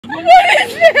What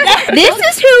is this? This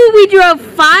is who we drove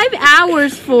 5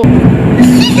 hours for. 10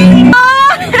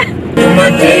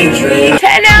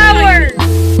 hours.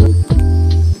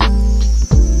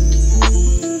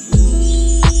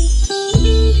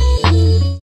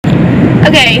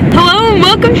 Okay, hello and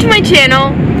welcome to my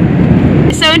channel.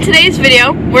 So in today's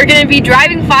video, we're going to be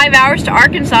driving 5 hours to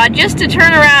Arkansas just to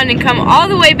turn around and come all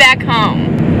the way back home.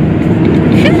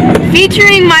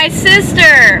 Featuring my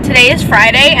sister. Today is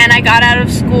Friday and I got out of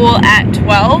school at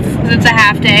 12 because it's a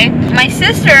half day. My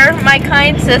sister, my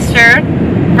kind sister,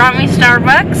 brought me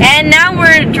Starbucks and now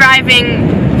we're driving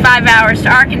 5 hours to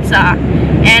Arkansas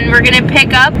and we're going to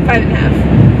pick up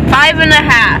 5.5,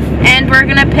 and we're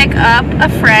gonna pick up a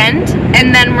friend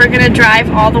and then we're gonna drive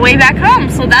all the way back home,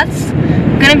 so that's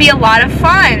gonna be a lot of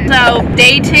fun, so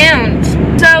stay tuned.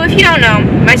 So if you don't know,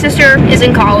 my sister is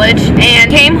in college and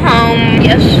came home,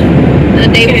 the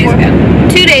day before,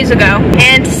 2 days ago,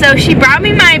 and so she brought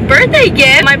me my birthday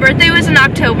gift. My birthday was in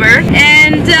October,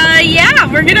 and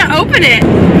yeah, we're gonna open it.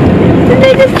 The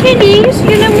native kitties,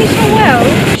 you know me so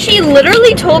well. She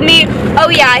literally told me, oh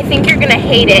yeah, I think you're gonna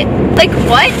hate it. Like,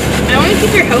 what? I don't want to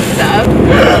keep your hopes up.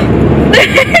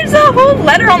 There's a whole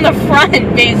letter on the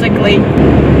front, basically.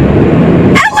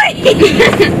 Ellie!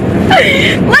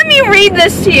 Let me read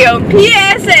this to you.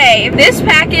 PSA. This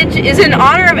package is in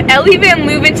honor of Ellie Van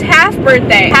Luven's half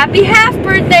birthday. Happy half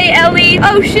birthday, Ellie.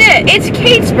 Oh shit, it's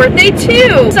Cate's birthday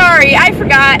too. Sorry, I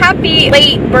forgot. Happy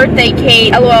late birthday,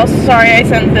 Cate. LOL, sorry I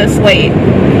sent this late.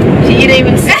 You didn't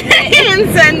even send it. I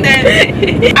didn't send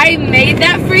it. I made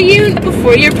that for you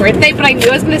before your birthday, but I knew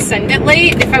I was gonna send it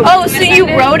late if I wasn't. Oh, so you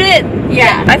wrote it?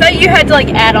 Yeah. I thought you had to like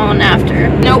add on after.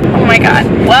 Nope. Oh my god.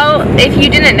 Well, if you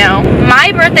didn't know,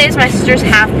 my birthday is my sister's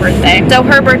half birthday. So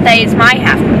her birthday is my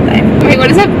half birthday. Wait, what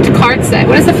does that card say?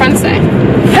 What does the front say?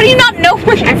 How do you not know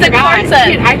what the card says?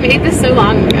 Dude, I made this so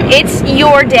long ago. It's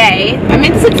your day. I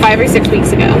made this like 5 or 6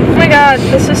 weeks ago. Oh my god,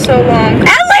 this is so long.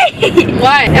 Ellie!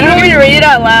 What? You want me to read it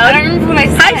out loud? I don't remember what I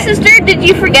said. Hi sister, did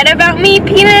you forget about me,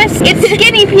 penis? It's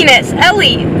skinny penis,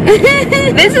 Ellie.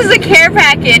 This is a care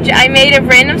package. I made of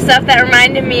random stuff that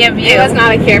reminded me of you. It was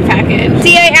not a care package.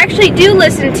 See, I actually do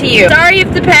listen to you. Sorry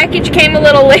if the package came a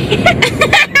little late.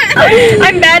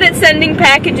 I'm bad at sending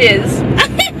packages.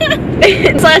 /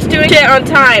 doing shit on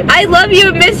time. I love you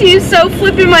and miss you so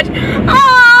flippin' much.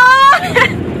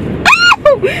 Aww!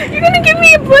 You're gonna give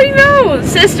me a bloody nose,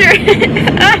 sister.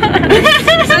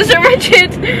 Sister,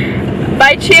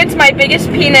 by chance, my biggest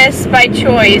penis by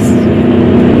choice.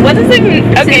 What does it mean?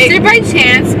 Okay. Sister by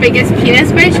chance, biggest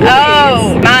penis by choice.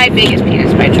 Oh, my biggest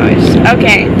penis by choice.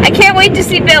 Okay. I can't wait to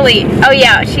see Billy. Oh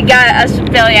yeah, she got us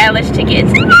Billie Eilish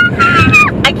tickets.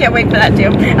 I can't wait for that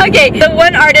too. Okay, the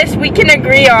one artist we can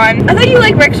agree on. I thought you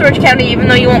like Rex Orange County even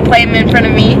though you won't play him in front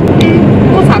of me.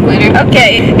 We'll talk later.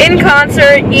 Okay, in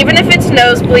concert, even if it's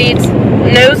nosebleed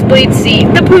seat.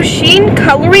 The Pusheen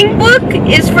coloring book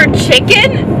is for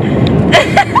chicken?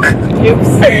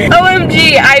 Oops.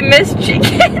 OMG, I miss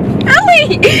chicken.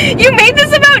 Ellie, you made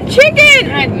this about chicken.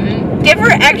 I didn't. Give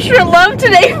her extra love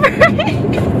today for me.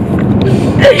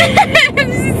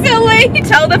 Silly.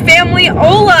 Tell the family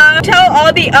hola. Tell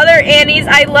all the other Annies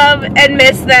I love and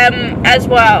miss them as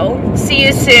well. See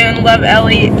you soon. Love,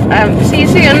 Ellie. See you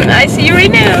soon. I see you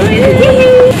right now.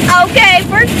 Okay,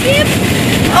 first tip.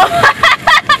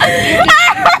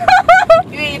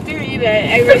 You have to read it.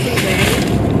 I wrote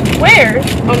something. Where?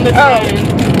 On the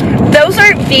phone. Those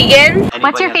aren't vegan.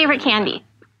 What's your favorite candy?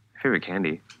 Favorite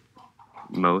candy?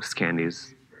 Most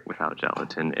candies without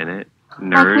gelatin in it.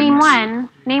 Nerds. Like, name one.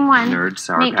 Name one. Nerds,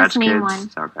 Sour Nate, Patch just name Kids. one.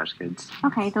 Sour Patch Kids.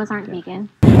 Okay, those aren't vegan.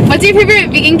 What's your favorite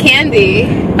vegan candy?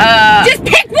 Just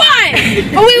pick one!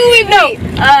 Oh, wait, no.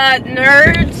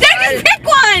 Nerds. Just pick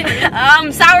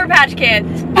one! Sour Patch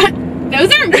Kids.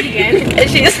 Those aren't vegan.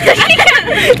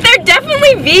 They're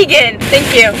definitely vegan.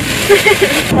 Thank you.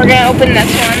 We're gonna open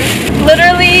this one.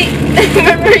 Literally,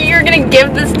 remember you were gonna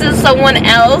give this to someone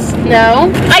else?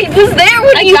 No. I was there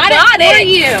when you got it for it.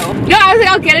 you. No, I was like,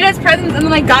 I'll get it as presents, and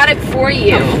then I got it for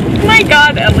you. Oh my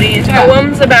god, Ellie.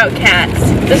 Poems about cats.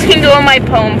 This can go in my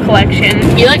poem collection.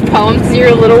 You like poems because you're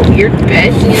a little weird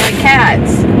bitch, and you like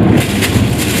cats.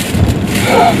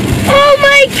 Oh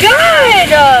my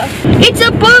god! It's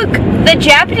a book! The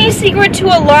Japanese Secret to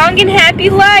a Long and Happy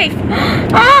Life.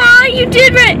 Aw, you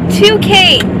did it to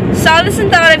Cate. Saw this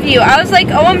and thought of you. I was like,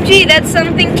 OMG, that's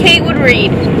something Cate would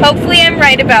read. Hopefully I'm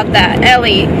right about that.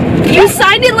 Ellie, you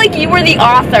signed it like you were the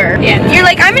author. Yeah. You're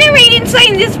like, I'm gonna read and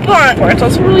sign this book. It's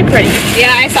also really pretty.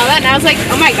 Yeah, I saw that and I was like,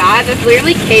 oh my god, that's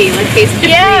literally Cate. Like, Cate's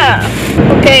just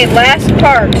Okay, last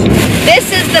part.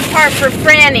 This is the part for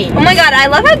Franny. Oh my god, I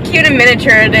love how cute and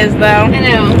miniature it is though. I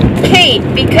know. Cate,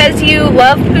 because you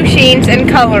love Pusheen's and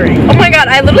coloring. Oh my god,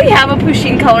 I literally have a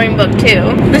Pusheen coloring book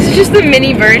too. This is just the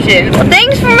mini version. Well,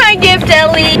 thanks for my gift,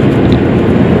 Ellie.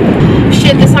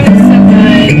 Shit, this song is so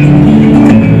good.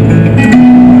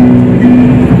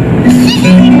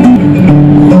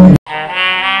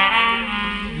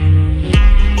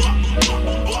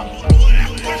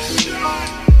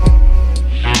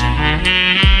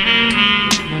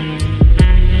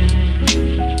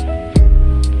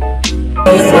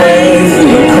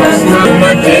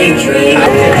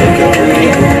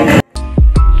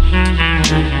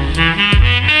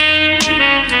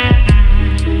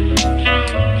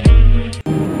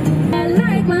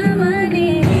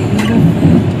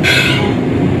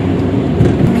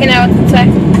 Okay, now what's it say?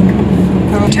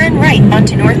 Turn right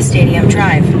onto North Stadium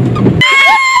Drive.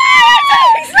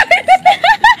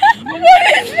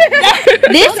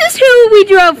 This is who we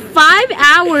drove 5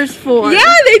 hours for.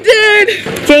 Yeah, they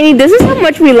did. Janie, this is how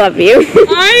much we love you.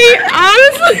 I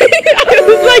honestly was thinking about it.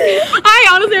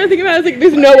 I was like,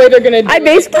 there's no way they're gonna do I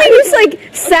basically just like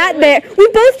sat there. We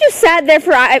both just sat there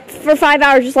for 5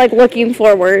 hours just like looking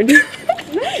forward.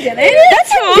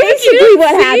 That's basically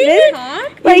what happened.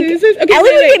 Like, Ellie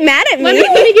would get mad at me.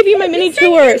 Let me give you my mini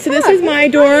tour. So this is my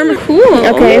dorm. Cool.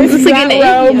 Okay. This is like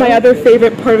row, my other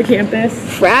favorite part of campus.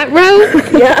 Frat row?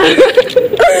 Yeah.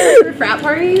 Frat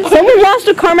parties? Someone lost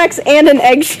a Carmex and an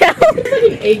eggshell. Like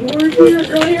an egg war here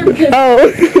earlier because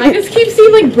Oh. I just keep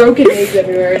seeing like broken eggs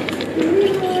everywhere.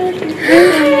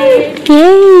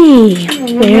 Yay.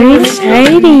 Very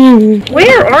exciting.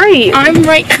 Where are you? I'm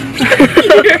right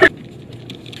here.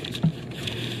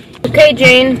 Okay,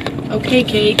 Jane. Okay,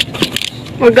 Cate.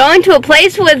 We're going to a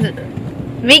place with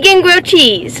vegan grilled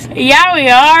cheese. Yeah, we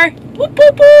are. Whoop,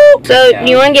 whoop, whoop. So, do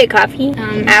you want to get coffee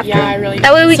after? Yeah, I really do.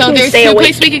 That way we so can there's stay two awake.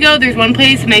 places we could go. There's one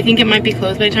place, and I think it might be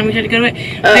closed by the time we try to go to it.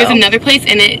 Oh. There's another place,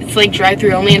 and it's like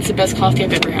drive-through only. It's the best coffee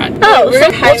I've ever had. Oh, so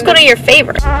let's go to your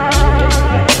favorite.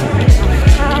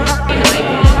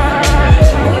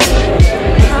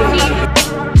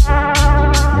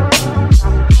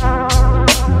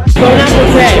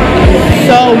 Pineapple bread.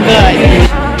 So good.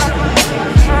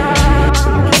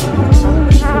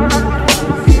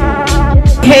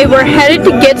 Okay, we're headed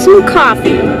to get some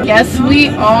coffee. Yes, we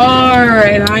are,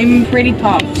 and I'm pretty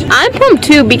pumped. I'm pumped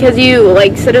too because you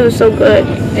like said it was so good.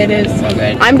 It is so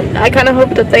good. I kind of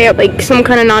hope that they have like some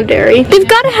kind of non-dairy. They've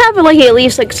got to have like at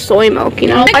least like soy milk, you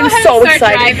know. I'm so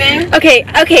excited. Okay,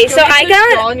 so I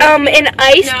got an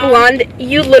iced blonde.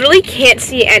 You literally can't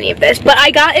see any of this, but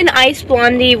I got an iced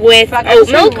blondie with oat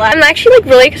milk. I'm actually like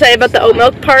really excited about the oat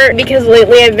milk part because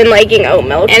lately I've been liking oat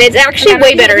milk, and it's actually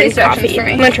way better in coffee.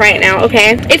 I'm gonna try it now.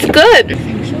 Okay, it's good.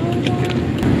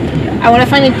 I want to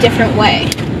find a different way.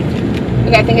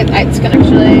 Okay, I think it's gonna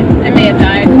actually. I may have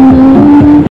died.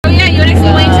 Oh yeah, you wanna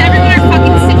explain to everyone our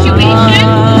fucking situation?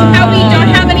 How we don't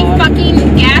have any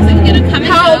fucking gas and gonna come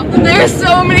and There's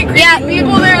so many crazy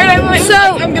people there, and I'm like,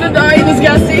 I'm gonna die in this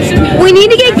gas station. We need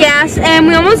to get gas, and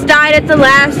we almost died at the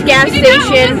last gas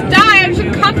station. Almost die. I'm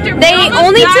just comfortable. They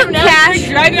only took cash.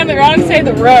 Driving on the wrong side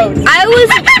of the road. I was.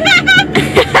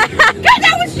 God,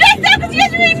 that was stressed out because you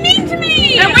guys were really mean to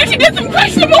me. And we should did some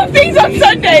questionable things on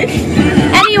Sunday.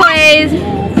 Anyways,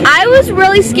 I was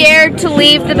really scared to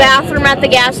leave the bathroom at the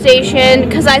gas station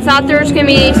because I thought there was gonna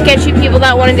be sketchy people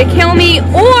that wanted to kill me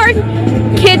or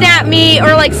kidnap me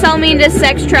or like sell me into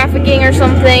sex trafficking or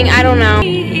something. I don't know.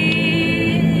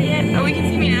 Oh, we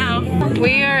can see me now.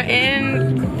 We are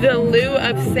in the Loo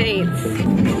of Saints.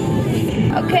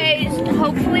 Okay,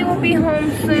 hopefully we'll be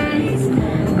home soon.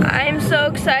 I'm so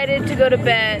excited to go to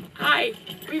bed. Hi.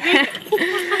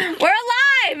 We're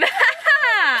alive!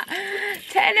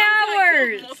 10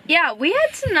 hours! Yeah, we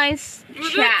had some nice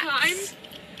chats.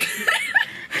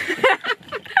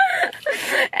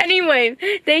 Anyway,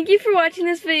 thank you for watching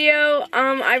this video.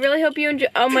 I really hope you enjoy.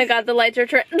 Oh my god, the lights are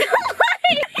turning. The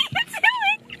lights!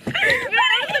 Get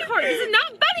out of the car. This is not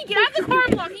funny. Get out of the car.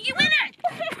 I'm locking you in it.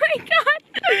 Oh my god.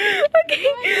 Okay,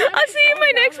 I'll see you in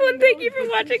my next one. Thank you for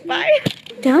watching. Bye.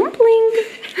 Dumpling.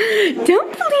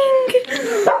 Dumpling.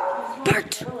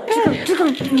 Bart. Keep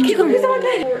going. Keep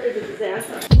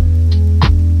going.